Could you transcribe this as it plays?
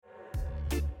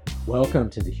Welcome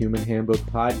to the Human Handbook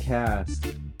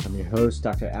Podcast. I'm your host,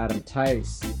 Dr. Adam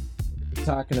Tice. We're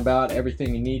talking about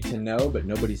everything you need to know, but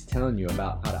nobody's telling you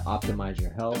about how to optimize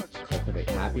your health, cultivate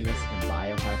happipiness, and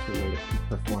biohack your way to peak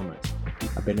performance.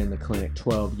 I've been in the clinic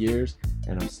 12 years,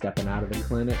 and I'm stepping out of the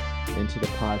clinic into the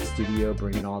pod studio,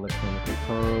 bringing all the clinical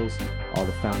pearls, all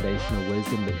the foundational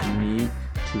wisdom that you need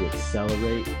to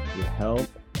accelerate your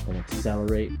health and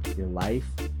accelerate your life.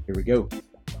 Here we go.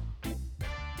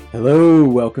 Hello,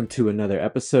 welcome to another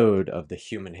episode of the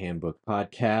Human Handbook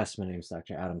Podcast. My name is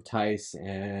Dr. Adam Tice,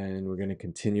 and we're going to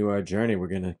continue our journey. We're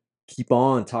going to keep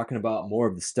on talking about more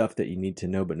of the stuff that you need to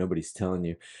know, but nobody's telling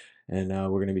you. And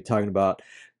we're going to be talking about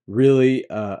really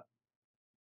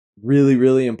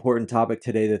important topic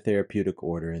today, the therapeutic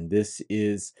order. And this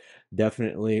is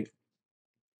definitely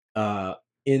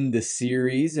in the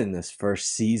series, in this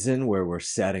first season, where we're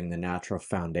setting the natural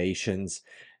foundations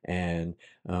and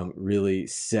really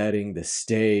setting the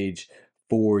stage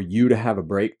for you to have a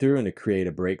breakthrough and to create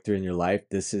a breakthrough in your life.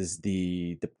 This is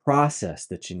the process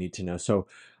that you need to know. So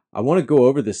I want to go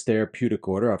over this therapeutic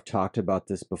order. I've talked about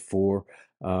this before,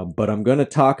 but I'm going to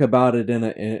talk about it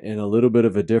in a little bit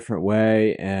of a different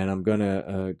way, and I'm going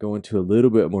to go into a little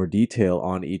bit more detail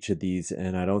on each of these.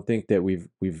 And I don't think that we've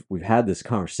had this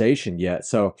conversation yet.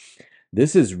 So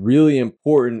this is really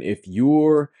important if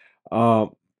you're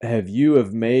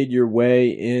have made your way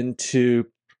into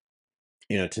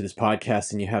to this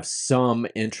podcast and you have some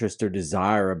interest or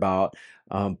desire about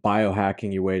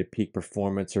biohacking your way to peak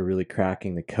performance or really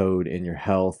cracking the code in your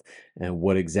health and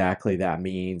what exactly that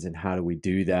means and how do we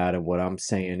do that. And what I'm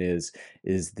saying is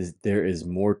this, there is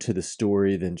more to the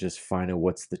story than just finding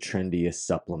what's the trendiest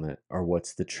supplement or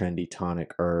what's the trendy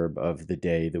tonic herb of the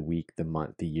day, the week, the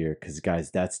month, the year. Because guys,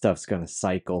 that stuff's going to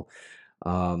cycle.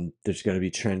 There's going to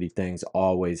be trendy things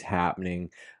always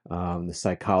happening. The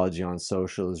psychology on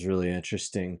social is really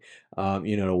interesting.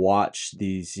 To watch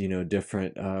these,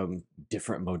 different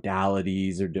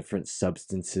modalities or different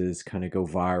substances kind of go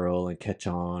viral and catch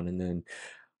on, and then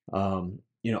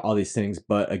all these things.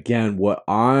 But again, what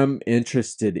I'm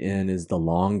interested in is the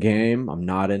long game. I'm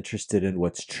not interested in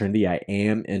what's trendy. I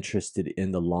am interested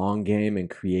in the long game and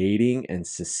creating and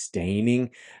sustaining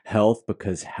health,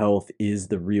 because health is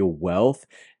the real wealth.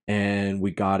 And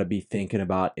we got to be thinking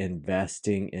about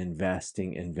investing in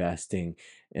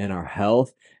our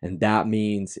health. And that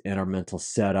means in our mental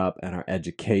setup and our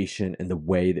education and the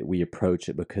way that we approach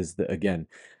it. Because again,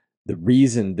 the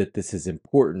reason that this is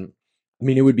important, I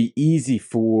mean, it would be easy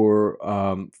for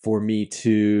me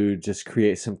to just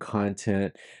create some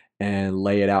content and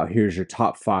lay it out. Here's your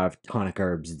top 5 tonic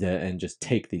herbs and just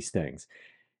take these things.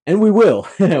 And we will.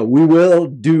 We will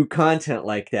do content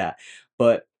like that.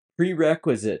 But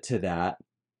prerequisite to that,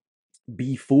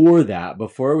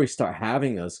 before we start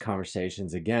having those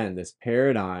conversations, again, this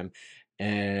paradigm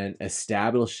and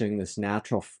establishing this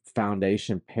natural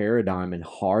foundation paradigm and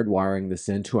hardwiring this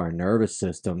into our nervous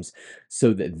systems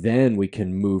so that then we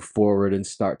can move forward and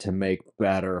start to make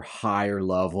better, higher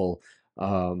level,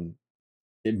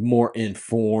 more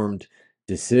informed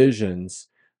decisions,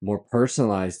 more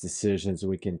personalized decisions.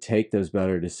 We can take those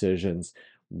better decisions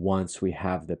once we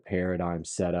have the paradigm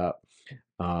set up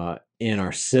in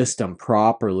our system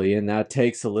properly. And that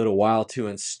takes a little while to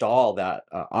install that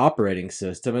operating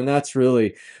system. And that's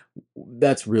really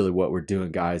what we're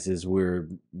doing, guys, is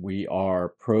we are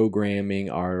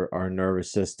programming our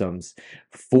nervous systems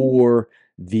for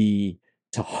the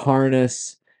to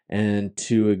harness and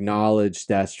to acknowledge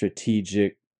that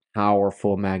strategic,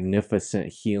 powerful,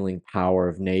 magnificent healing power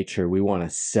of nature. We want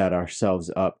to set ourselves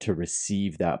up to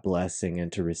receive that blessing and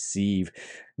to receive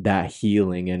that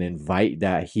healing and invite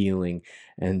that healing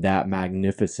and that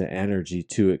magnificent energy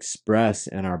to express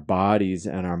in our bodies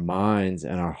and our minds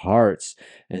and our hearts.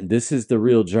 And this is the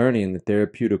real journey, and the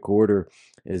therapeutic order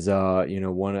is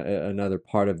another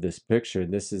part of this picture.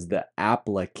 This is the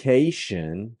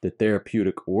application. The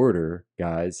therapeutic order,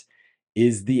 guys,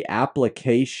 is the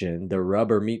application, the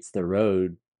rubber meets the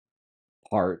road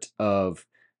part of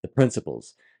the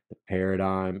principles, the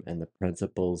paradigm and the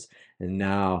principles. And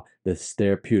now this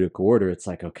therapeutic order, it's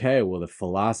like, okay, well, the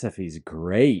philosophy is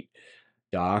great,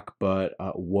 Doc, but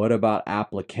what about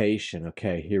application?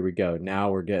 Okay, here we go.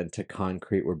 Now we're getting to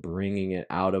concrete. We're bringing it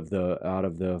out of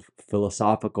the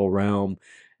philosophical realm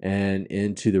and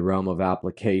into the realm of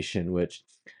application, which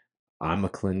I'm a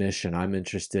clinician. I'm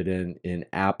interested in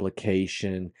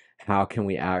application. How can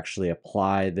we actually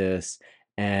apply this?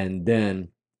 And then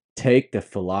take the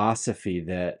philosophy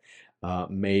that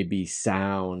may be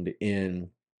sound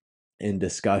in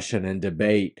discussion and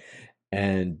debate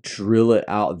and drill it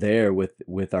out there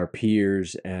with our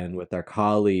peers and with our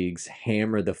colleagues,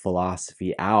 hammer the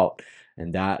philosophy out,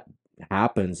 and that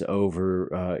happens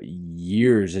over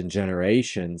years and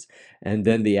generations, and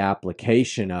then the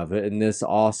application of it, and this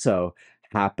also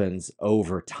happens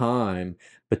over time.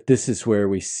 But this is where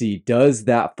we see, does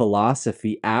that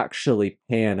philosophy actually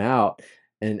pan out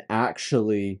and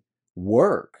actually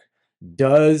work?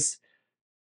 Does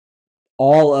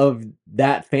all of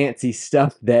that fancy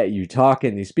stuff that you talk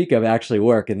and you speak of actually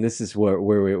work? And this is where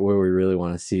we really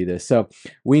want to see this. So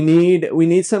we need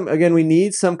some, again, we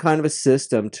need some kind of a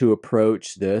system to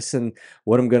approach this. And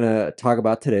what I'm going to talk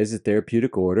about today is the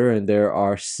therapeutic order, and there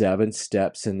are 7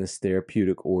 steps in this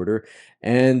therapeutic order,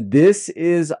 and this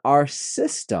is our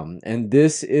system, and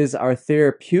this is our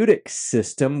therapeutic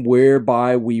system,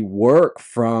 whereby we work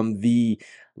from the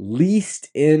least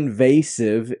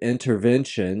invasive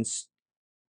interventions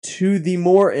to the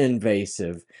more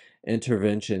invasive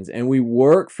interventions. And we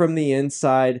work from the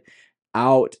inside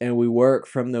out, and we work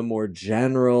from the more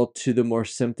general to the more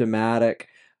symptomatic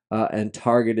and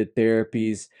targeted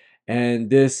therapies.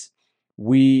 And this,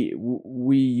 we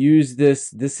use this.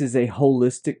 This is a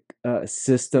holistic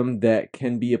system that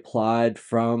can be applied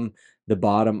from the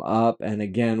bottom up. And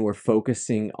again, we're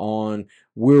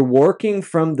working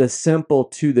from the simple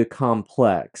to the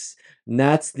complex. And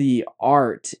that's the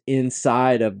art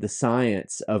inside of the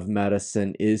science of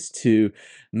medicine, is to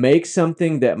make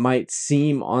something that might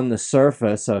seem on the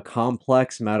surface a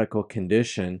complex medical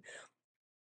condition.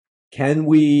 Can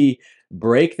we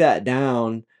break that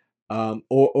down,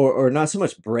 or not so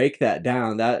much break that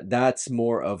down? That's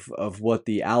more of what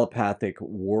the allopathic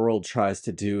world tries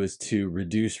to do, is to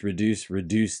reduce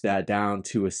that down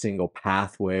to a single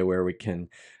pathway where we can,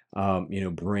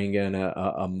 bring in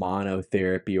a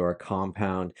monotherapy or a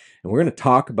compound. And we're going to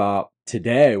talk about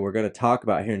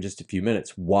here in just a few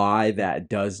minutes why that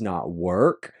does not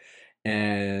work,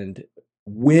 and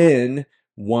when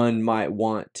one might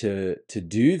want to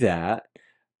do that.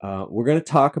 We're going to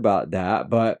talk about that,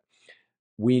 but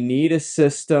we need a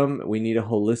system, we need a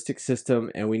holistic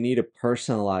system, and we need a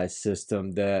personalized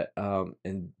system that,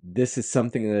 and this is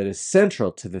something that is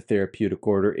central to the therapeutic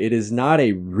order. It is not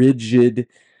a rigid,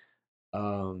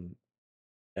 um,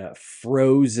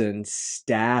 frozen,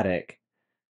 static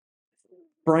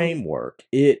framework.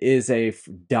 It is a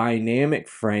dynamic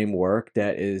framework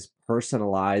that is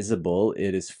personalizable,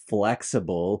 it is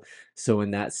flexible. So,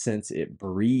 in that sense, it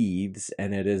breathes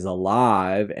and it is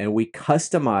alive, and we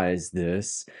customize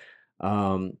this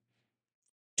um,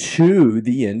 to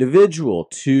the individual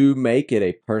to make it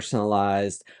a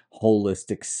personalized,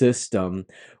 holistic system,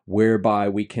 whereby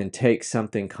we can take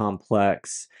something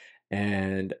complex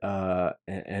and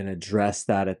address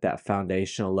that at that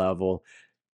foundational level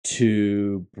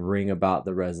to bring about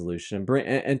the resolution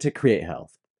and to create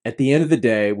health. At the end of the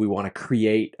day, we want to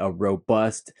create a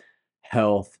robust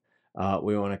health.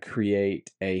 We want to create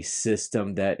a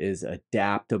system that is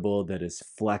adaptable, that is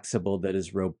flexible, that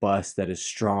is robust, that is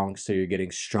strong. So you're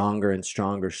getting stronger and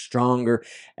stronger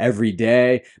every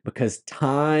day, because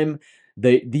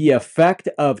the effect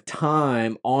of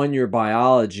time on your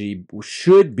biology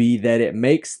should be that it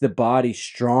makes the body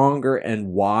stronger and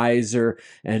wiser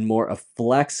and more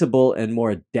flexible and more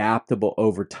adaptable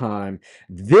over time.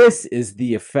 This is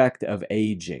the effect of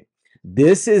aging.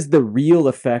 This is the real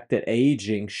effect that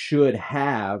aging should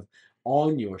have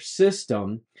on your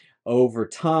system over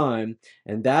time.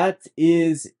 And that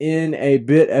is in a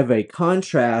bit of a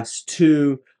contrast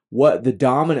to what the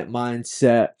dominant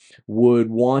mindset would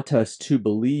want us to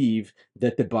believe,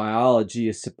 that the biology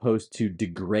is supposed to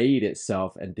degrade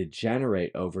itself and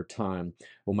degenerate over time.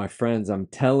 Well, my friends, I'm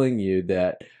telling you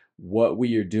that what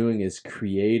we are doing is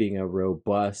creating a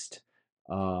robust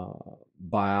uh,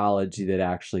 biology that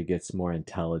actually gets more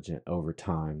intelligent over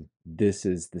time. This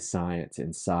is the science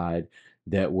inside,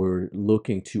 that we're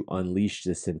looking to unleash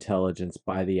this intelligence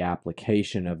by the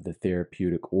application of the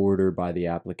therapeutic order, by the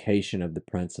application of the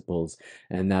principles,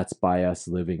 and that's by us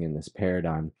living in this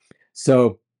paradigm.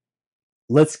 So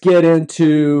let's get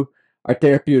into our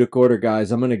therapeutic order,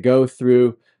 guys. I'm going to go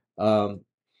through um,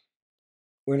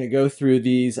 we're going to go through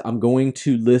these. I'm going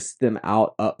to list them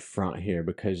out up front here,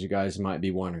 because you guys might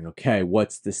be wondering, okay,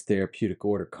 what's this therapeutic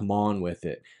order? Come on with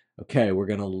it. Okay, we're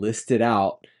going to list it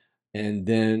out, and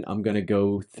then I'm going to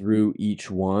go through each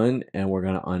one and we're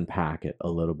going to unpack it a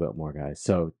little bit more, guys.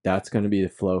 So that's going to be the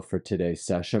flow for today's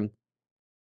session.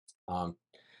 Um,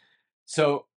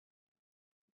 so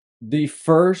the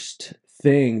first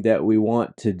thing that we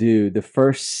want to do, the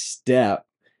first step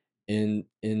in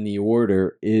the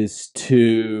order, is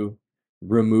to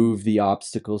remove the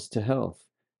obstacles to health.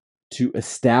 to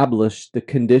establish the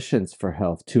conditions for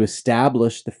health, to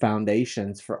establish the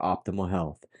foundations for optimal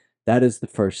health. That is the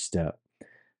first step.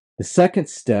 The second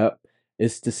step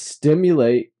is to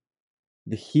stimulate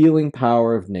the healing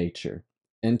power of nature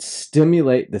and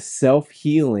stimulate the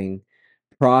self-healing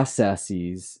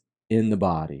processes in the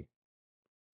body.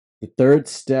 The third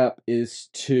step is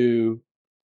to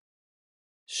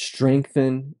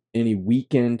strengthen any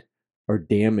weakened or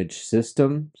damaged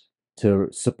systems, to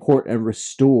support and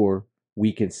restore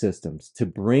weakened systems, to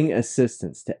bring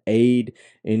assistance, to aid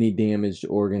any damaged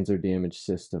organs or damaged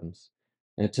systems,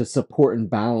 and to support and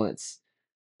balance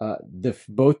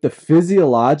both the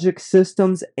physiologic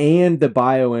systems and the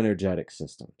bioenergetic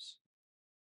systems.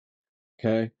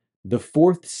 Okay. The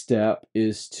fourth step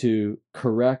is to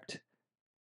correct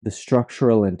the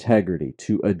structural integrity,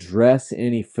 to address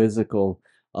any physical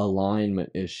alignment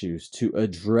issues, to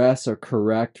address or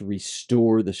correct,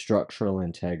 restore the structural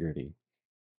integrity.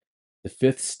 The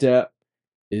fifth step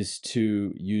is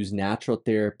to use natural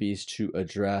therapies to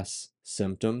address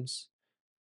symptoms.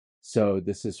 So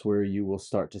this is where you will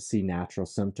start to see natural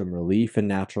symptom relief and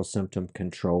natural symptom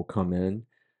control come in.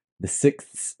 The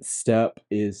sixth step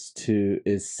is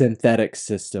synthetic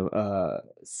symptom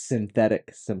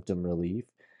relief,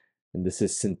 and this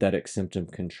is synthetic symptom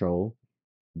control.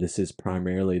 This is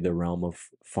primarily the realm of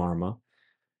pharma.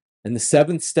 And the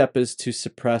seventh step is to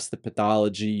suppress the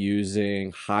pathology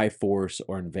using high force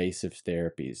or invasive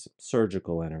therapies,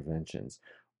 surgical interventions,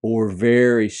 or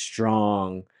very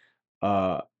strong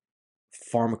uh,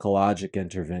 pharmacologic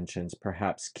interventions,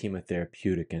 perhaps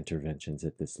chemotherapeutic interventions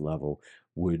at this level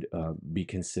would be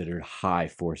considered high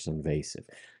force invasive.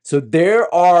 So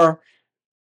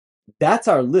that's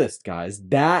our list, guys.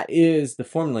 That is the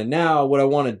formula. Now, what I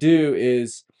want to do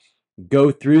is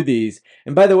go through these.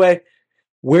 And by the way,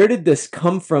 where did this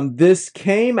come from? This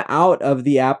came out of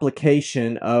the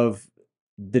application of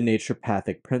the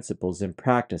naturopathic principles in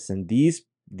practice. And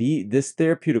this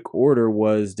therapeutic order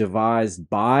was devised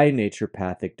by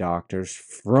naturopathic doctors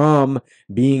from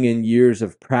being in years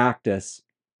of practice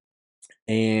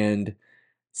and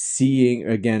seeing,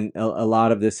 again, a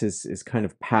lot of this is kind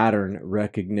of pattern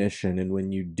recognition. And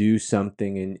when you do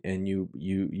something and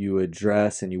you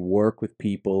address and you work with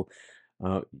people,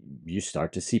 uh, you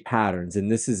start to see patterns. And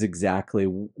this is exactly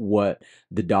what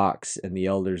the docs and the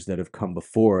elders that have come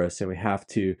before us, and we have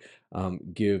to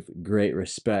give great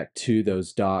respect to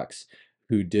those docs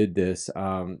who did this.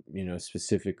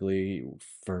 Specifically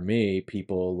for me,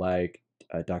 people like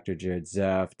Dr. Jared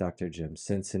Zeff, Dr. Jim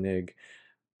Sensenig.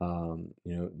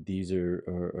 These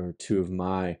are two of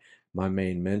my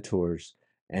main mentors,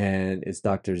 and it's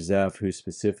Dr. Zeff who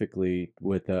specifically,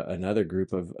 with another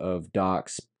group of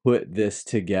docs, put this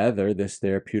together, this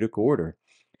therapeutic order.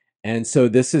 And so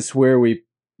this is where we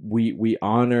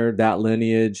honor that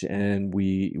lineage, and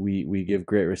we give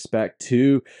great respect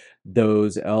to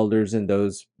those elders and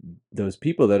those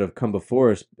people that have come before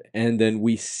us, and then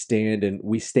we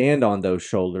stand on those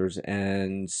shoulders,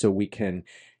 and so we can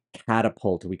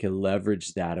catapult, we can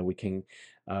leverage that, and we can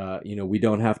we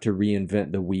don't have to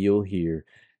reinvent the wheel here,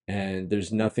 and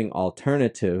there's nothing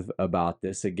alternative about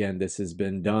this. Again, this has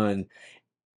been done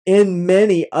in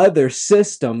many other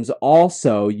systems.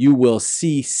 Also, you will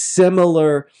see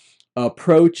similar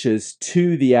approaches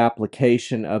to the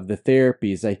application of the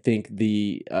therapies. I think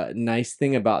the nice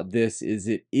thing about this is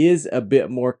it is a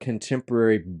bit more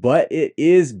contemporary, but it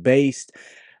is based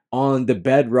on the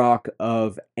bedrock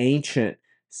of ancient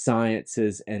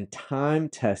sciences and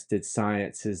time-tested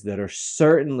sciences that are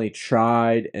certainly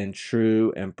tried and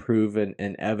true and proven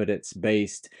and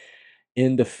evidence-based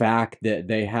in the fact that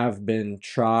they have been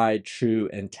tried, true,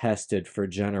 and tested for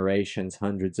generations,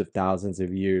 hundreds of thousands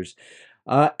of years.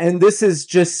 And this is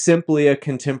just simply a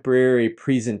contemporary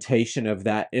presentation of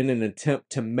that in an attempt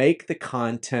to make the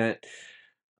content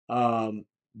um,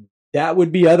 that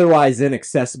would be otherwise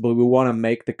inaccessible. We want to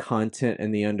make the content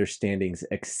and the understandings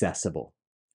accessible.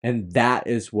 And that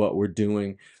is what we're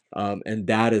doing. And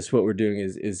that is what we're doing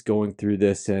is going through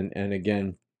this and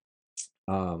again,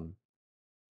 um,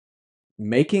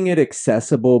 making it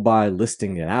accessible by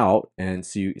listing it out, and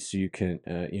so you can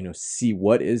see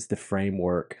what is the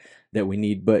framework that we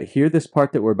need. But here, this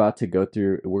part that we're about to go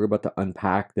through, we're about to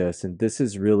unpack this, and this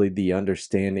is really the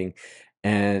understanding.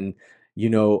 And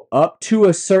up to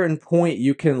a certain point,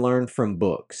 you can learn from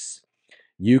books.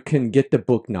 You can get the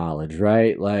book knowledge,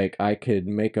 right? Like I could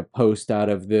make a post out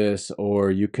of this,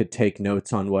 or you could take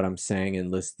notes on what I'm saying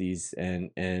and list these,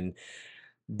 and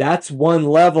that's one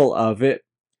level of it,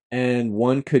 and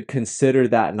one could consider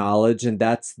that knowledge, and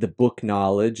that's the book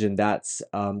knowledge, and that's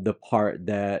the part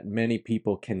that many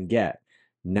people can get.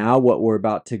 Now what we're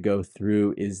about to go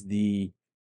through is the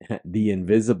the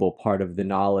invisible part of the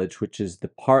knowledge, which is the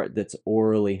part that's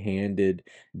orally handed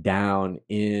down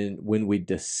in when we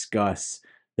discuss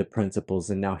the principles.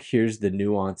 And now here's the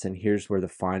nuance, and here's where the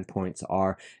fine points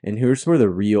are, and here's where the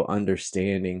real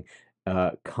understanding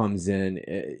comes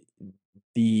in.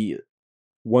 The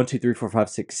 1, 2, 3, 4, 5,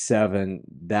 6, 7,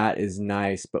 that is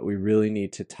nice, but we really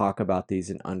need to talk about these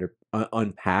and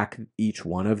unpack each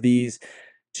one of these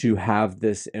to have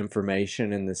this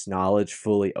information and this knowledge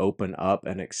fully open up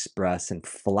and express and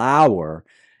flower.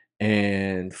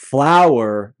 And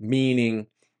flower meaning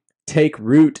take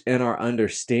root in our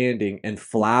understanding and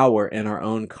flower in our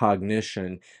own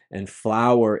cognition and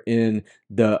flower in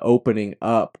the opening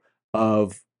up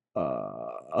of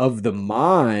of the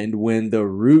mind when the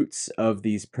roots of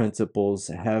these principles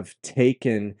have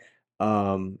taken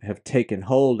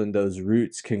hold, and those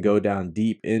roots can go down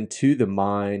deep into the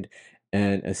mind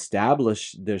and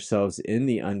establish themselves in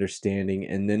the understanding.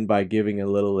 And then by giving a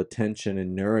little attention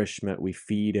and nourishment, we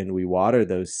feed and we water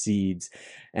those seeds,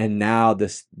 and now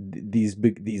these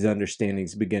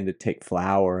understandings begin to take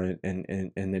flower,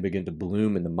 and they begin to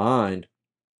bloom in the mind.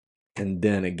 And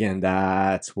then again,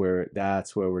 that's where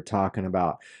we're talking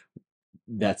about,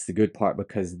 that's the good part,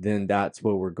 because then that's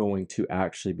where we're going to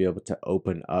actually be able to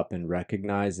open up and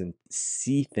recognize and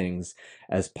see things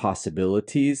as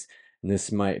possibilities. And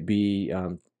this might be,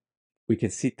 we can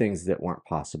see things that weren't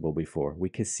possible before. We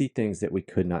can see things that we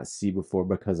could not see before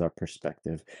because our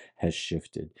perspective has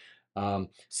shifted.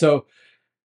 So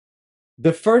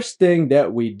the first thing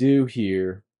that we do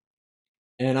here,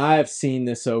 and I have seen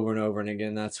this over and over and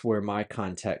again, that's where my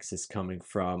context is coming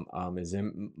from, is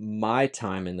in my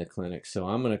time in the clinic. So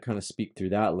I'm going to kind of speak through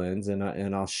that lens, and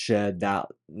I'll shed that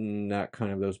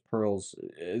kind of those pearls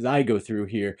as I go through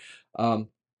here.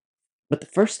 But the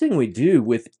first thing we do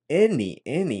with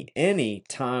any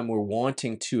time we're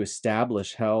wanting to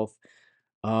establish health,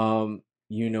 and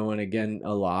again,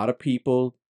 a lot of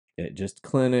people at just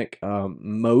clinic,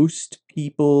 most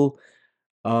people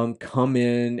come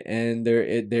in, and there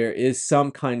is some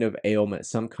kind of ailment,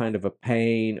 some kind of a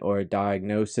pain or a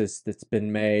diagnosis that's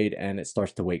been made, and it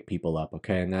starts to wake people up.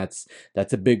 Okay, and that's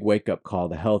a big wake up call.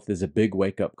 The health is a big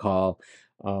wake up call.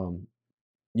 Um,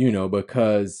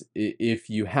 because if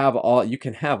you have all, you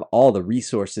can have all the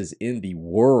resources in the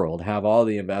world, have all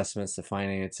the investments, the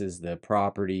finances, the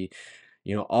property,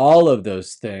 all of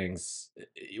those things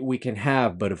we can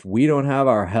have. But if we don't have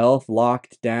our health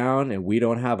locked down and we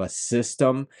don't have a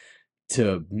system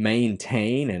to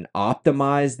maintain and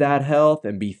optimize that health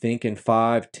and be thinking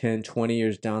 5, 10, 20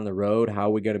 years down the road, how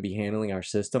are we going to be handling our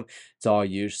system? It's all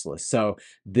useless. So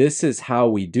this is how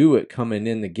we do it coming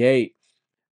in the gate.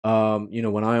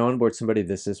 When I onboard somebody,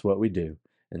 this is what we do,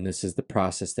 and this is the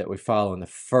process that we follow. And the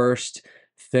first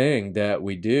thing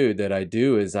that I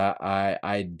do is I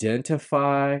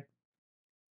identify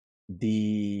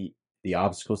the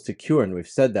obstacles to cure, and we've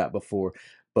said that before.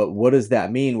 But what does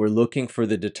that mean? We're looking for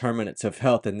the determinants of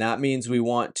health, and that means we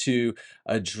want to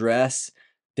address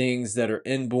things that are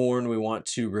inborn. We want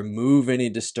to remove any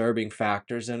disturbing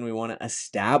factors, and we want to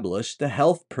establish the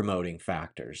health promoting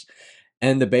factors.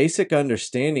 And the basic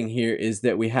understanding here is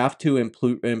that we have to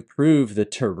improve the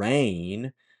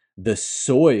terrain, the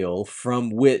soil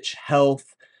from which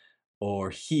health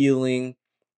or healing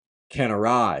can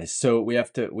arise. So we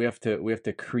have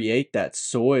to create that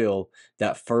soil,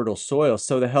 that fertile soil,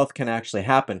 so the health can actually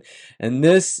happen. And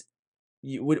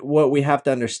what we have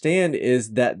to understand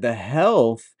is that the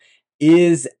health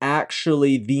is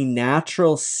actually the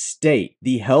natural state.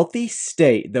 The healthy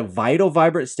state, the vital,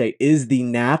 vibrant state, is the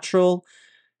natural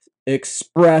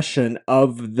expression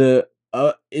of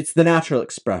it's the natural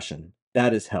expression.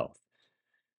 That is health.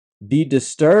 The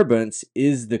disturbance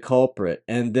is the culprit,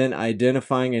 and then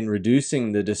identifying and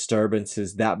reducing the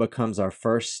disturbances, that becomes our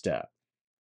first step.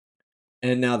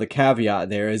 And now the caveat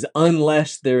there is,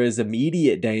 unless there is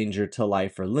immediate danger to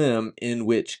life or limb, in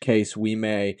which case we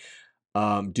may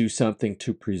do something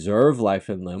to preserve life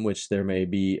and limb, which there may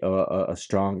be a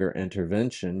stronger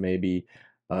intervention, maybe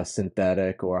a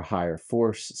synthetic or a higher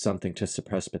force, something to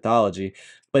suppress pathology.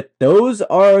 But those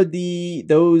are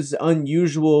those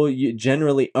unusual,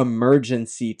 generally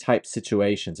emergency type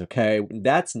situations, okay?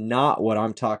 That's not what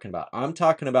I'm talking about. I'm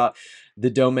talking about the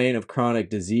domain of chronic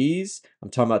disease. I'm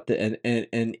talking about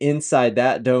and inside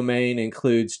that domain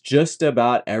includes just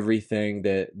about everything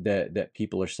that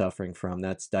people are suffering from.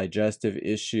 That's digestive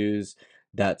issues,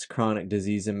 that's chronic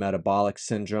disease and metabolic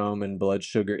syndrome and blood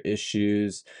sugar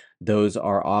issues. Those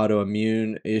are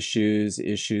autoimmune issues,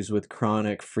 issues with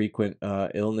chronic frequent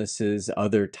illnesses,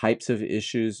 other types of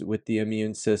issues with the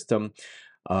immune system.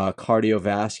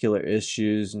 cardiovascular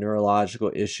issues,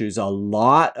 neurological issues. A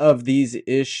lot of these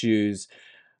issues,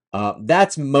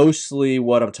 that's mostly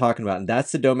what I'm talking about, and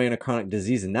that's the domain of chronic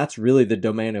disease, and that's really the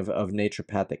domain of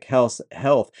naturopathic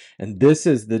health. And this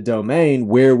is the domain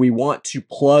where we want to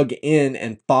plug in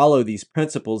and follow these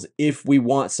principles if we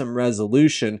want some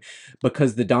resolution,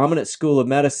 because the dominant school of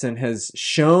medicine has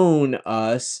shown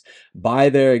us by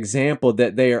their example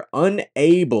that they are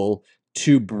unable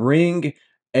to bring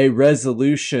a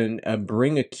resolution and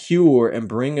bring a cure and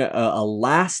bring a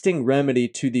lasting remedy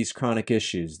to these chronic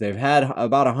issues. They've had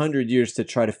about 100 years to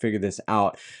try to figure this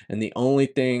out, and the only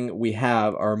thing we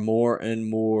have are more and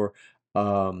more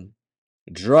um,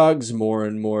 drugs, more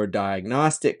and more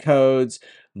diagnostic codes,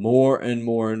 more and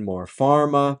more and more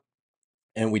pharma,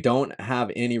 and we don't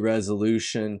have any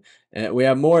resolution. And we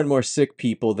have more and more sick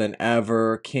people than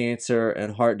ever, cancer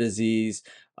and heart disease,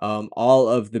 all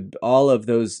of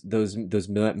those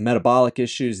metabolic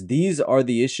issues. These are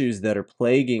the issues that are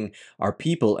plaguing our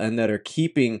people and that are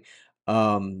keeping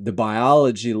the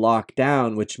biology locked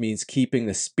down, which means keeping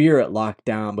the spirit locked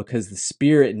down, because the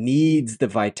spirit needs the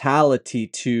vitality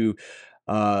to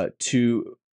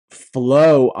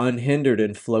flow unhindered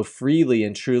and flow freely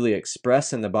and truly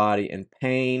express in the body. And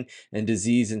pain and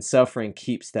disease and suffering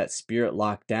keeps that spirit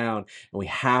locked down, and we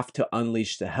have to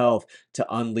unleash the health to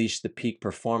unleash the peak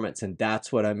performance. And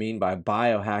that's what I mean by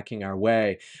biohacking our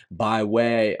way, by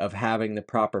way of having the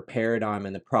proper paradigm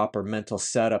and the proper mental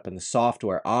setup and the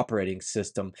software operating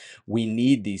system. We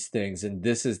need these things, and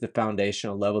this is the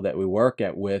foundational level that we work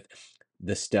at with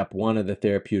the step one of the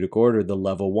therapeutic order, the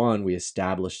level one. We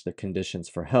establish the conditions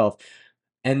for health.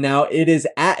 And now it is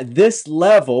at this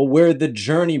level where the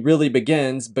journey really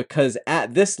begins, because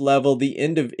at this level,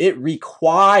 it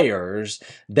requires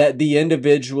that the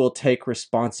individual take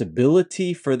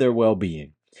responsibility for their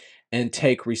well-being and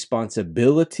take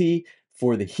responsibility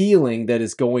for the healing that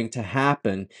is going to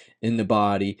happen in the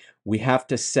body. We have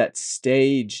to set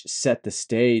the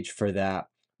stage for that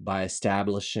by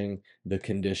establishing the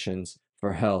conditions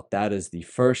for health. That is the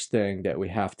first thing that we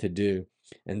have to do.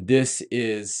 And this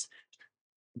is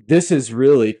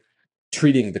really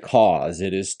treating the cause.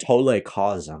 It is tolle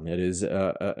causam. It is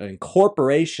an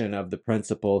incorporation of the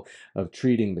principle of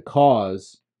treating the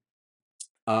cause.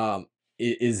 um,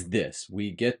 is this.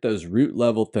 We get those root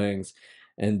level things,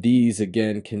 and these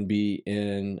again can be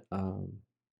in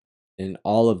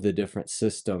all of the different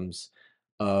systems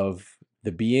of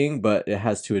the being, but it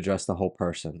has to address the whole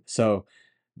person. So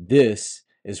this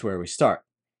is where we start.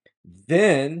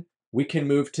 Then we can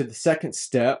move to the second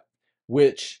step,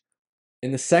 which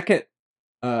in the second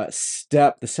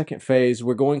the second phase,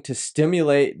 we're going to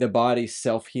stimulate the body's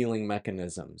self-healing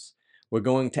mechanisms. We're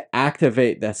going to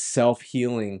activate the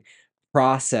self-healing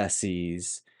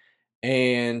processes,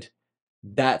 and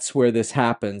that's where this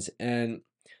happens. And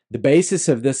the basis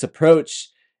of this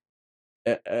approach,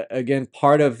 again,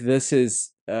 part of this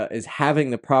is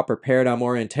having the proper paradigm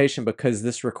orientation, because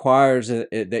this requires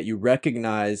that you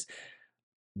recognize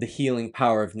the healing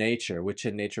power of nature, which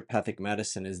in naturopathic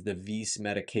medicine is the vis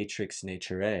medicatrix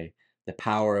naturae, the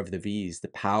power of the vis, the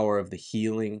power of the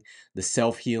healing, the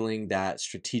self-healing, that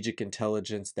strategic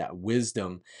intelligence, that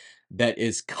wisdom that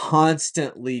is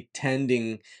constantly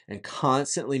tending and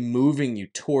constantly moving you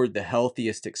toward the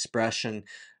healthiest expression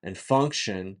and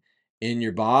function in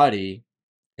your body.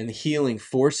 And the healing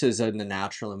forces in the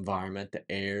natural environment, the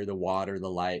air, the water, the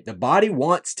light. The body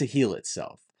wants to heal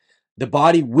itself. The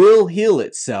body will heal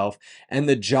itself. And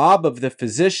the job of the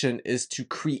physician is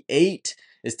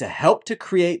to help to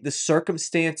create the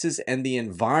circumstances and the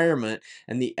environment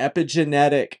and the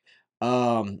epigenetic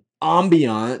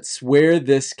ambiance where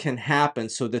this can happen,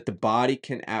 so that the body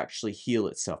can actually heal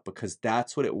itself, because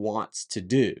that's what it wants to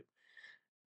do.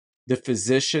 The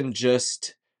physician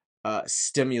just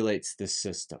stimulates this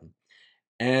system.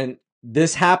 And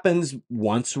this happens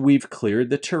once we've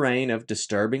cleared the terrain of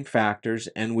disturbing factors,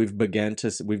 and we've begun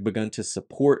to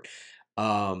support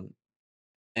um,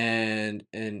 and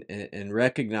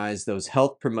recognize those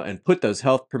and put those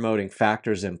health promoting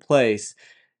factors in place.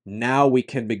 Now we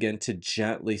can begin to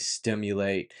gently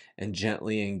stimulate and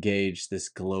gently engage this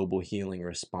global healing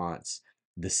response,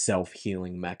 the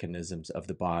self-healing mechanisms of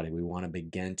the body. We want to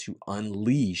begin to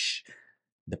unleash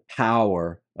the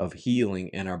power of healing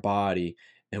in our body.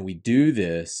 And we do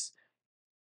this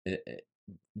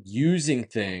using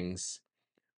things.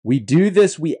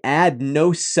 We add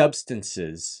no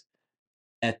substances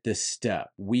at this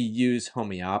step. We use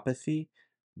homeopathy.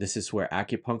 This is where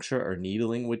acupuncture or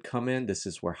needling would come in. This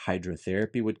is where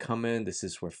hydrotherapy would come in. This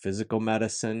is where physical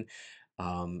medicine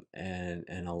and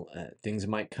things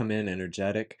might come in,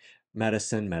 energetic.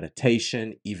 medicine,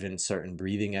 meditation, even certain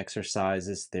breathing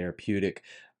exercises, therapeutic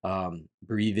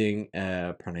breathing,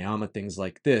 pranayama, things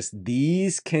like this.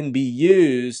 These can be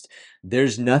used.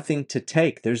 There's nothing to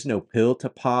take. There's no pill to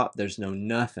pop. There's no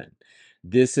nothing.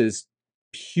 This is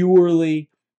purely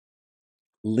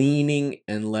leaning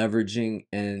and leveraging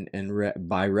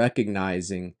by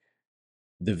recognizing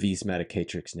the vis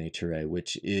medicatrix naturae,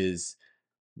 which is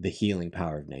the healing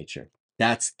power of nature.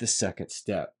 That's the second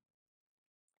step.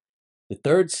 The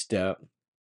third step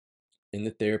in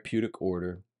the therapeutic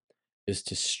order is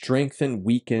to strengthen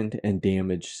weakened and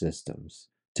damaged systems,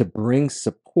 to bring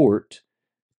support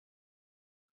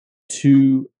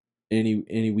to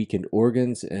any weakened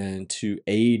organs and to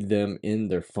aid them in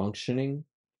their functioning.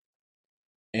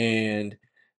 And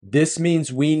this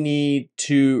means we need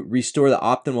to restore the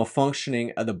optimal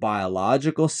functioning of the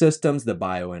biological systems, the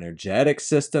bioenergetic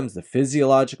systems, the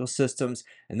physiological systems,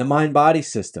 and the mind-body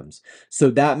systems.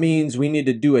 So that means we need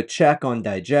to do a check on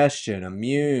digestion,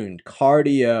 immune,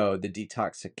 cardio, the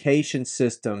detoxification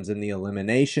systems and the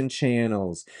elimination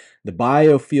channels, the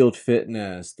biofield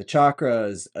fitness, the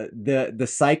chakras, the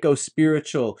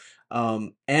psycho-spiritual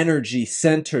energy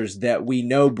centers that we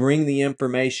know bring the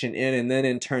information in, and then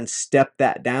in turn step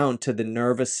that down to the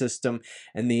nervous system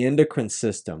and the endocrine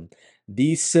system.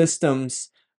 These systems,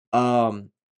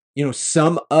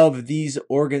 some of these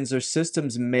organs or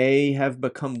systems may have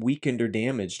become weakened or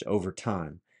damaged over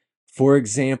time. For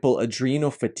example,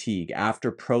 adrenal fatigue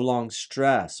after prolonged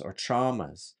stress or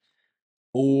traumas,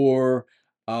 or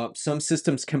some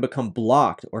systems can become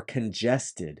blocked or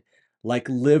congested, like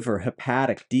liver,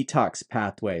 hepatic, detox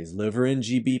pathways, liver and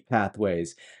GB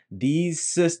pathways. These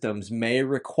systems may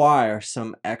require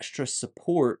some extra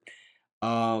support.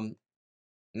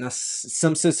 Now,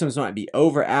 some systems might be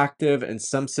overactive, and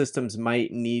some systems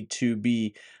might need to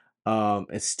be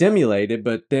stimulated.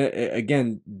 But then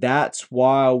again, that's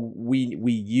why uh,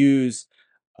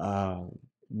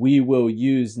 we will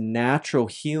use natural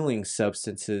healing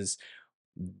substances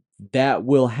that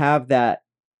will have that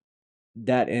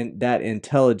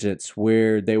intelligence,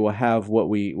 where they will have what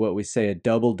we say a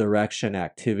double direction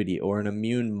activity or an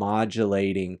immune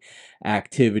modulating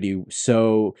activity.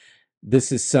 So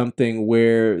this is something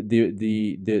where the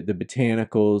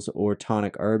botanicals or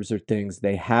tonic herbs or things,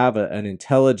 they have an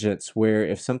intelligence where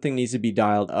if something needs to be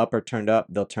dialed up or turned up,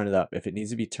 they'll turn it up. If it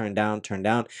needs to be turned down,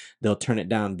 they'll turn it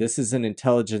down. This is an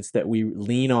intelligence that we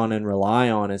lean on and rely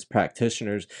on as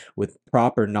practitioners with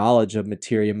proper knowledge of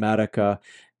materia medica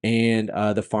and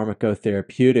the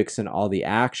pharmacotherapeutics and all the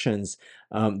actions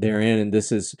therein. And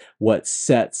this is what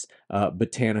sets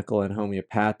botanical and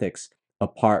homeopathics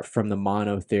apart from the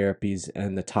monotherapies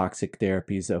and the toxic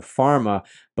therapies of pharma,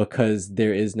 because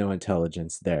there is no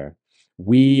intelligence there.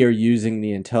 We are using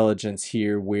the intelligence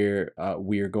here where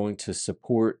we are going to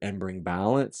support and bring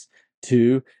balance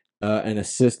to and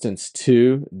assistance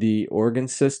to the organ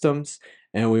systems,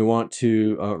 and we want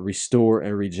to restore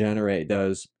and regenerate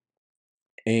those,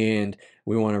 and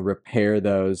we want to repair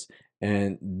those.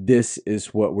 And this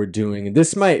is what we're doing. And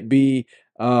this might be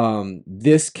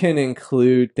this can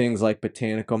include things like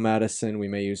botanical medicine. We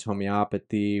may use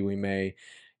homeopathy. We may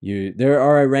use, there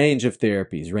are a range of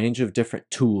therapies, range of different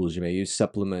tools. You may use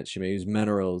supplements. You may use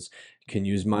minerals. You can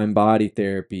use mind body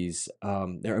therapies.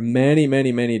 There are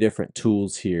many different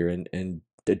tools here, and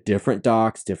the different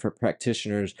docs, different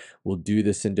practitioners will do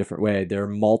this in different way. There are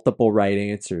multiple right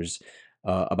answers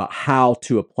about how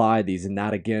to apply these. And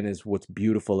that, again, is what's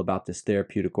beautiful about this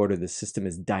therapeutic order. The system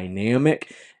is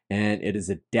dynamic, and it is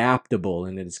adaptable,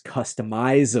 and it is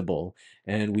customizable.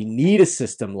 And we need a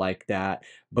system like that,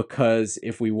 because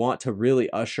if we want to really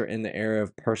usher in the era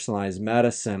of personalized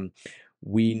medicine,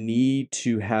 we need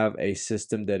to have a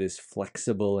system that is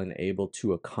flexible and able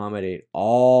to accommodate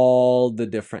all the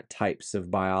different types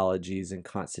of biologies and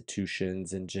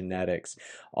constitutions and genetics,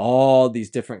 all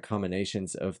these different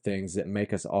combinations of things that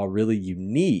make us all really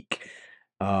unique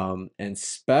and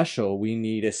special. We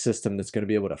need a system that's going to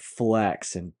be able to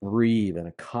flex and breathe and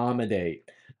accommodate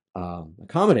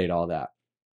all that.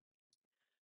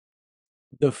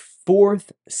 The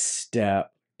fourth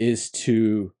step is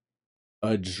to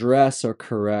address or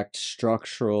correct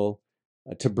restore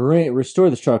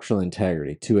the structural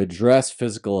integrity, to address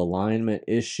physical alignment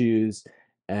issues,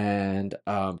 and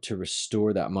to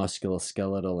restore that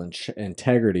musculoskeletal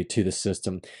integrity to the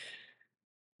system.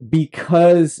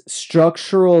 Because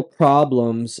structural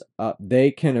problems, they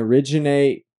can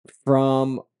originate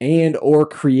from and or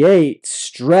create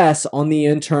stress on the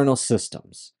internal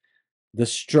systems. The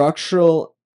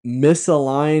structural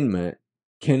misalignment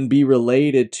can be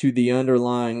related to the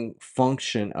underlying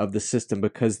function of the system,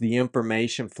 because the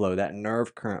information flow, that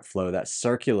nerve current flow, that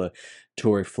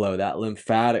circulatory flow, that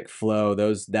lymphatic flow,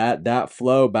 that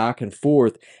flow back and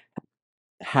forth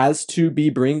has to be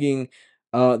bringing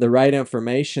the right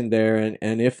information there.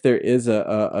 And if there is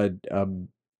a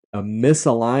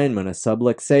misalignment, a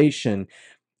subluxation,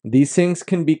 these things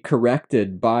can be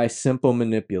corrected by simple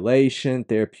manipulation,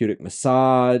 therapeutic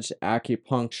massage,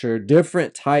 acupuncture.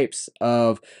 Different types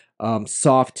of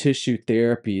soft tissue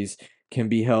therapies can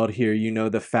be held here. You know,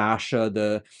 the fascia,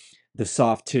 the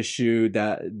soft tissue,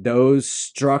 that those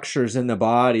structures in the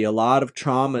body, a lot of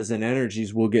traumas and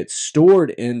energies will get stored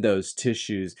in those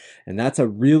tissues. And that's a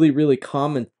really, really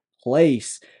common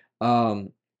place um,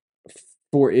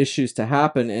 for issues to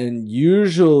happen. And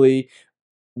usually,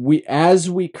 as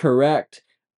we correct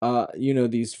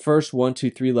these first 1, 2,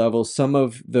 3 levels, some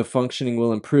of the functioning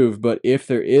will improve. But if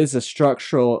there is a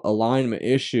structural alignment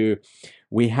issue,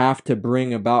 we have to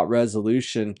bring about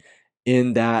resolution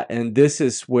in that. And this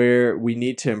is where we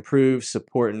need to improve,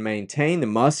 support, and maintain the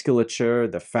musculature,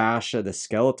 the fascia, the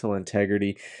skeletal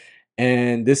integrity.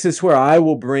 And this is where I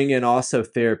will bring in also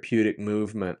therapeutic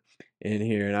movement in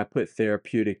here. And I put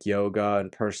therapeutic yoga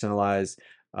and personalized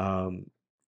um,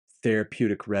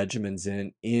 therapeutic regimens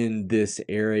in this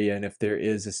area. And if there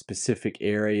is a specific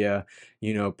area,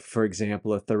 for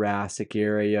example, a thoracic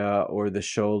area or the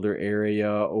shoulder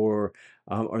area, or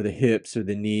the hips or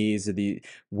the knees, or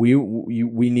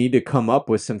we need to come up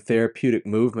with some therapeutic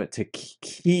movement to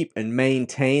keep and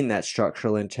maintain that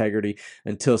structural integrity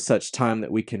until such time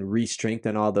that we can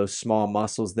re-strengthen all those small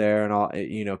muscles there, and all,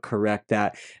 correct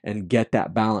that and get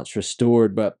that balance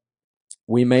restored. But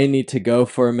we may need to go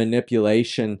for a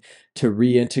manipulation to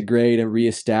reintegrate and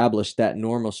reestablish that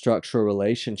normal structural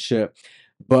relationship.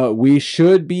 But we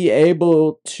should be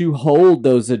able to hold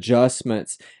those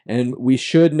adjustments, and we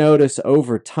should notice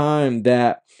over time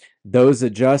that those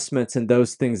adjustments and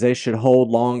those things, they should hold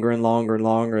longer and longer and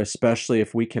longer, especially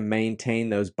if we can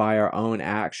maintain those by our own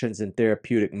actions and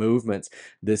therapeutic movements.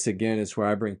 This again is where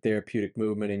I bring therapeutic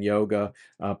movement and yoga,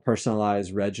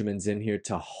 personalized regimens in here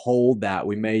to hold that.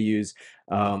 We may use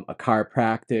a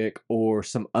chiropractic or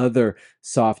some other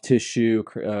soft tissue,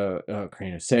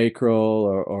 craniosacral,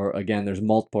 or again, there's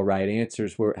multiple right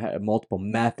answers, where multiple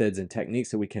methods and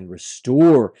techniques that we can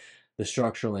restore the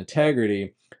structural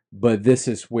integrity. But this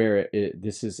is where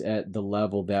this is at the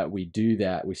level that we do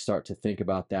that. We start to think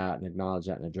about that and acknowledge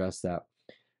that and address that.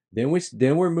 Then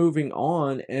we're moving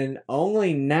on, and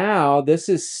only now this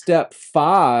is step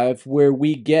 5, where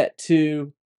we get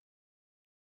to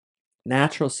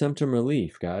natural symptom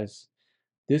relief, guys.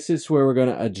 This is where we're going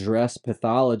to address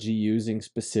pathology using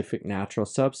specific natural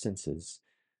substances.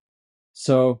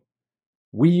 So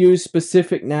we use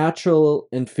specific natural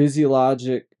and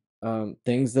physiologic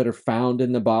things that are found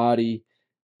in the body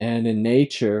and in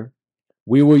nature.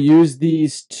 We will use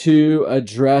these to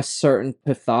address certain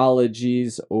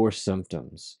pathologies or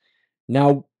symptoms.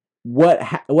 Now,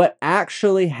 what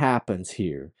actually happens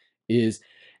here is,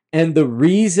 and the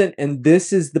reason, and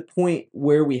this is the point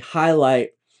where we highlight,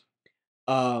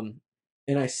 and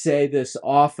I say this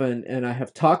often, and I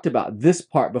have talked about this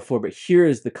part before, but here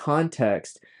is the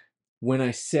context. When I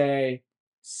say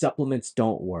supplements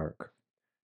don't work,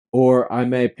 or I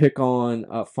may pick on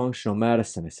functional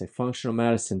medicine, I say functional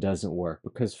medicine doesn't work,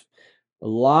 because a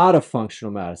lot of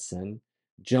functional medicine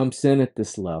jumps in at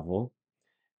this level.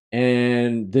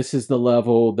 And this is the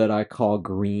level that I call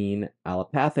green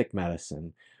allopathic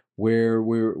medicine, where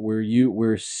we're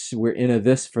in a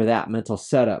this for that mental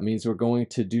setup. It means we're going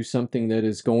to do something that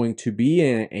is going to be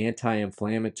an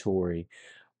anti-inflammatory,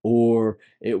 or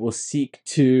it will seek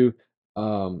to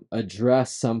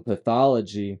address some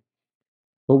pathology.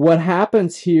 But what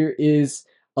happens here is,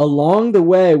 along the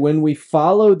way, when we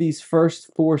follow these first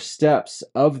 4 steps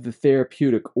of the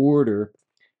therapeutic order,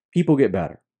 people get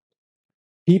better.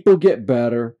 People get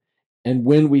better. And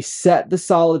when we set the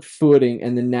solid footing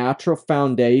and the natural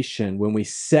foundation, when we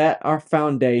set our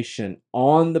foundation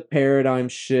on the paradigm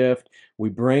shift, we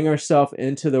bring ourselves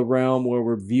into the realm where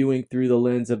we're viewing through the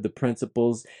lens of the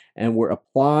principles, and we're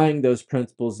applying those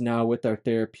principles now with our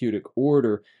therapeutic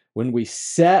order. When we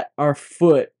set our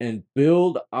foot and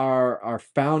build our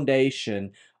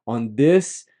foundation on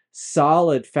this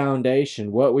solid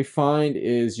foundation, what we find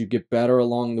is you get better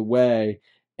along the way.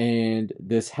 And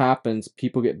this happens,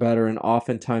 people get better, and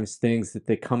oftentimes things that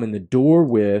they come in the door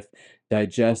with,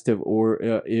 digestive or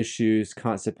issues,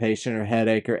 constipation or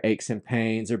headache or aches and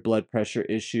pains or blood pressure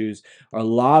issues, are a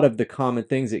lot of the common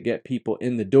things that get people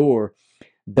in the door.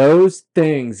 Those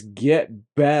things get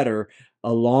better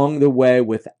along the way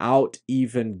without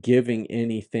even giving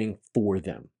anything for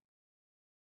them.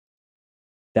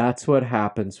 That's what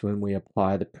happens when we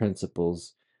apply the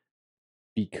principles,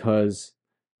 because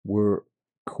we're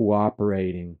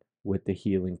cooperating with the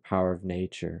healing power of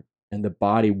nature. And the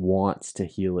body wants to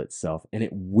heal itself, and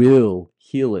it will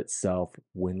heal itself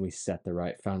when we set the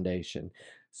right foundation.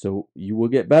 So you will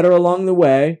get better along the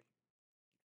way.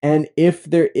 And if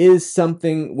there is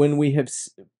something, when we have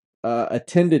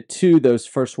attended to those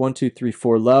first 1, 2, 3,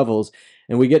 4 levels,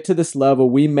 and we get to this level,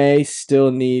 we may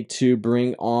still need to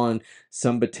bring on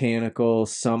some botanical,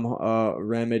 some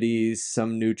remedies,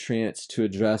 some nutrients to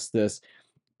address this.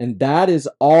 And that is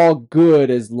all good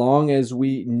as long as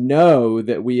we know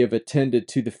that we have attended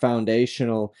to the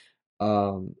foundational,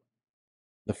 um,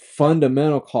 the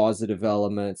fundamental causative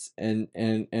elements, and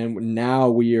now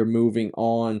we are moving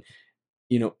on,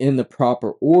 in the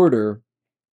proper order,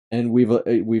 and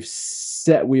we've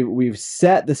set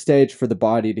the stage for the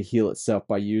body to heal itself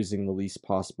by using the least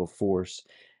possible force.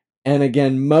 And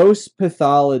again, most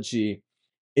pathology,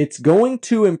 it's going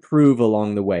to improve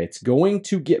along the way. It's going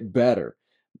to get better.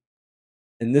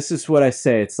 And this is what I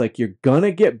say. It's like you're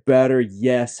gonna get better,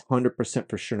 yes, 100%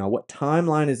 for sure. Now, what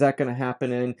timeline is that gonna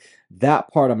happen in?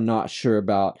 That part I'm not sure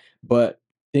about, but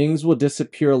things will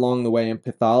disappear along the way, and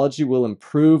pathology will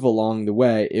improve along the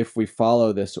way if we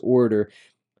follow this order.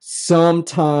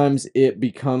 Sometimes it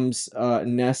becomes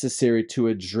necessary to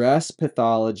address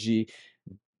pathology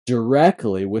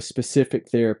directly with specific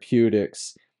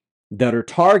therapeutics that are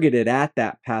targeted at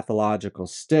that pathological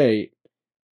state,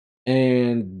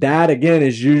 and that again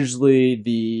is usually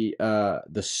the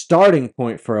starting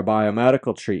point for a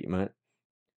biomedical treatment.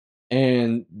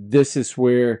 And this is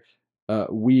where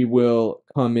we will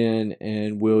come in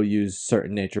and we'll use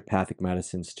certain naturopathic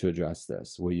medicines to address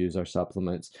this. We'll use our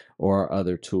supplements or our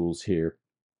other tools here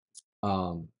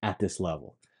at this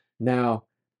level. Now,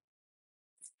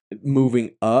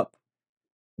 moving up,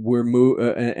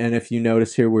 and if you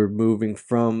notice here, we're moving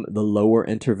from the lower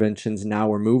interventions. Now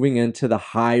we're moving into the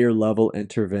higher level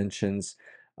interventions,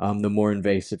 the more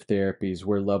invasive therapies.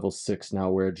 We're level 6 now.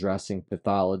 We're addressing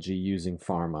pathology using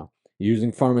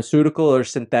using pharmaceutical or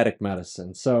synthetic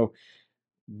medicine. So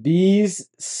these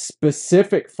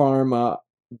specific pharma,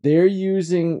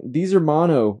 these are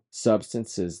mono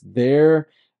substances.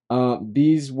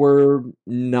 These were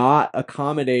not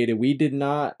accommodated. We did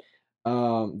not,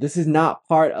 this is not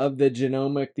part of the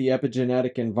genomic, the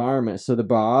epigenetic environment. So the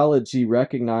biology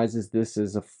recognizes this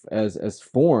as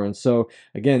foreign. So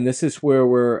again, this is where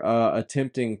we're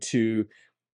attempting to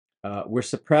we're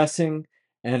suppressing,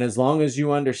 and as long as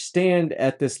you understand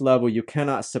at this level, you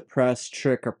cannot suppress,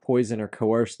 trick, or poison, or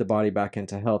coerce the body back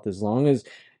into health. As long as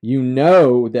you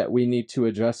know that we need to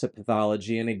address a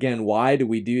pathology, and again, why do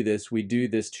we do this? We do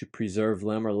this to preserve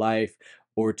limb or life,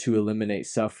 or to eliminate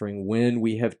suffering when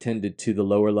we have tended to the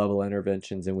lower level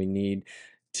interventions, and we need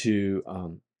to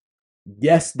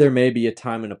yes, there may be a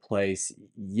time and a place.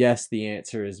 Yes, the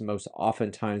answer is most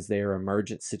oftentimes they are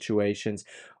emergent situations,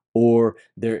 or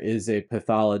there is a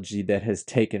pathology that has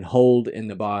taken hold in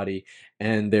the body,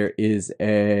 and there is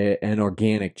an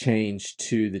organic change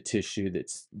to the tissue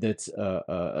that's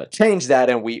changed that,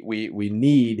 and we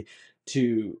need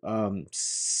to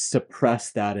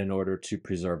suppress that in order to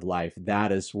preserve life.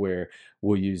 That is where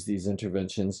we'll use these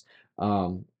interventions.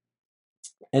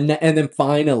 And then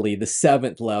finally, the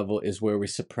 7th level is where we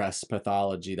suppress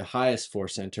pathology. The highest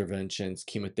force interventions,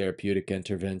 chemotherapeutic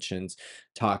interventions,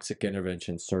 toxic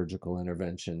interventions, surgical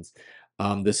interventions.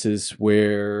 This is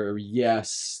where,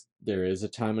 yes, there is a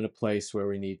time and a place where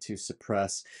we need to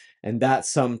suppress. And that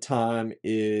sometime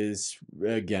is,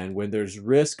 again, when there's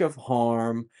risk of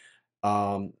harm,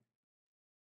 um,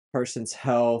 person's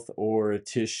health or a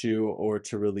tissue, or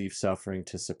to relieve suffering,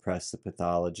 to suppress the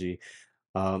pathology.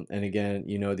 And again,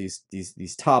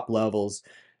 these top levels,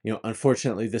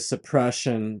 unfortunately, the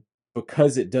suppression,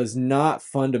 because it does not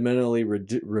fundamentally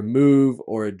remove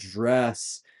or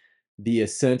address the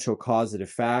essential causative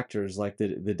factors like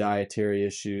the dietary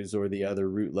issues or the other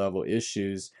root level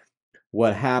issues.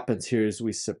 What happens here is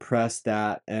we suppress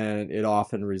that, and it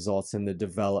often results in the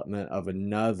development of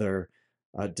another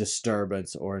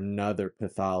disturbance or another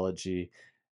pathology,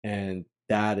 and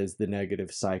that is the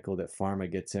negative cycle that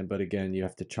pharma gets in. But again, you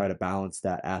have to try to balance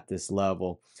that at this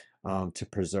level to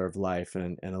preserve life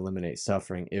and eliminate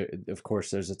suffering. Of course,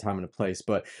 there's a time and a place,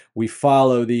 but we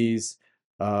follow these.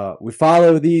 We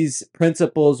follow these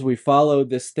principles. We follow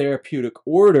this therapeutic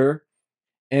order,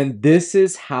 and this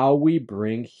is how we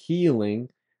bring healing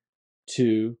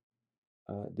to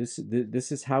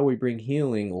This is how we bring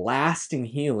healing, lasting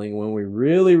healing, when we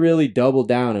really, really double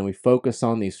down and we focus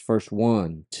on these first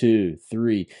 1, 2,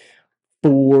 3,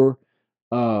 4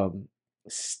 um,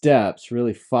 steps,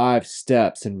 really 5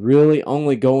 steps, and really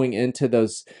only going into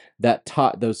those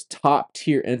top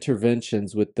tier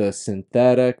interventions with the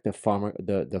synthetic, the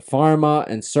pharma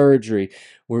and surgery.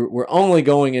 We're only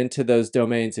going into those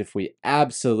domains if we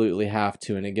absolutely have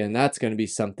to. And again, that's going to be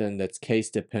something that's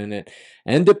case dependent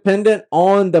and dependent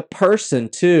on the person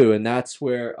too. And that's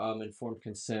where informed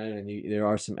consent, and there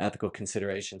are some ethical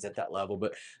considerations at that level,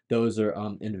 but those are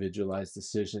individualized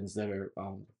decisions that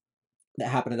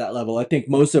happen at that level. I think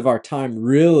most of our time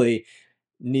really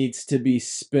needs to be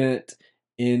spent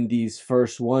in these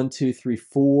first 1, 2, 3,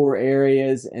 4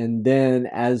 areas, and then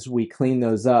as we clean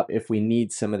those up, if we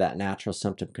need some of that natural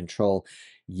symptom control,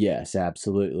 yes,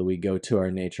 absolutely, we go to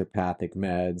our naturopathic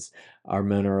meds, our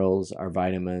minerals, our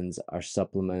vitamins, our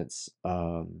supplements.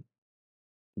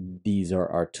 These are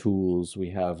our tools.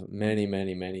 We have many,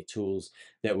 many, many tools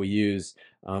that we use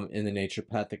in the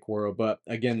naturopathic world. But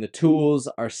again, the tools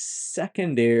are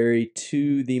secondary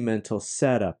to the mental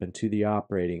setup and to the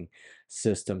operating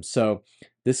system. So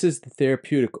this is the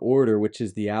therapeutic order, which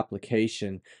is the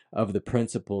application of the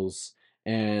principles.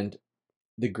 And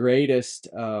the greatest,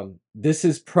 this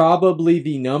is probably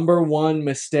the #1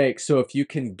 mistake. So if you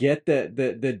can get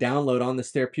the download on this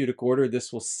therapeutic order,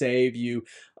 this will save you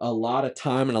a lot of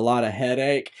time and a lot of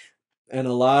headache and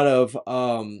a lot of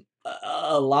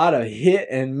hit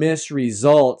and miss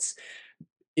results.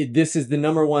 This is the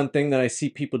 #1 thing that I see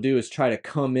people do, is try to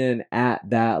come in at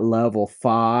that level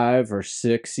 5 or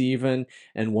 6 even,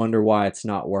 and wonder why it's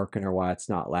not working or why it's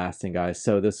not lasting, guys.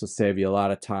 So this will save you a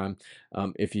lot of time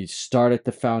if you start at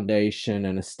the foundation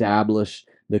and establish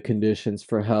the conditions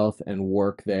for health and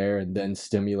work there, and then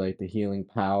stimulate the healing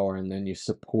power, and then you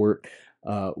support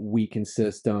weakened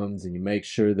systems, and you make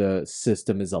sure the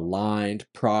system is aligned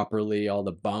properly, all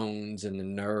the bones and the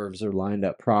nerves are lined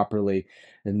up properly,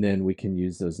 and then we can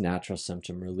use those natural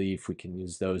symptom relief. We can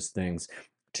use those things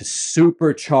to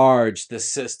supercharge the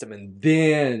system, and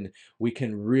then we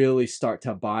can really start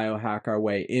to biohack our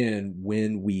way in.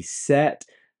 When we set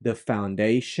the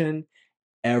foundation,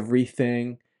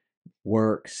 everything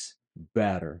works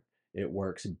better. It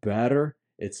works better.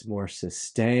 It's more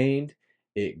sustained.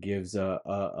 It gives a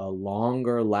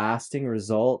longer lasting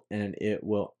result, and it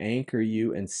will anchor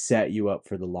you and set you up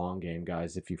for the long game,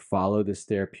 guys. If you follow this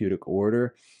therapeutic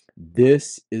order,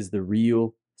 this is the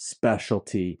real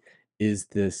specialty, is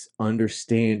this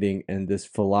understanding and this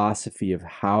philosophy of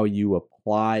how you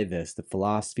apply this, the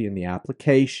philosophy and the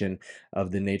application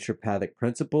of the naturopathic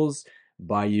principles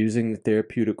by using the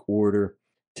therapeutic order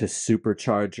to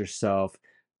supercharge yourself,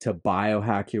 to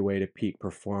biohack your way to peak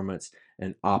performance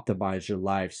and optimize your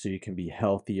life so you can be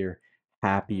healthier,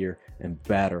 happier, and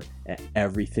better at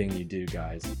everything you do,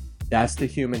 guys. That's the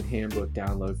Human Handbook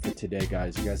download for today,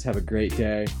 guys. You guys have a great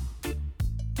day.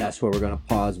 That's where we're going to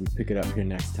pause. We pick it up here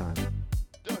next time.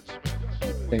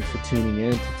 Thanks for tuning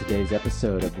in to today's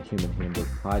episode of the Human Handbook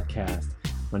podcast.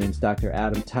 My name is Dr.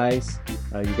 Adam Tice.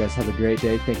 You guys have a great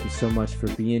day. Thank you so much for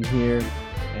being here.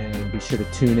 And be sure to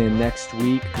tune in next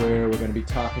week, where we're going to be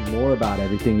talking more about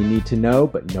everything you need to know,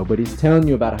 but nobody's telling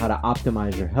you, about how to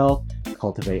optimize your health,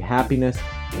 cultivate happiness,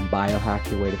 and biohack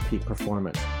your way to peak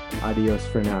performance. Adios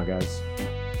for now, guys.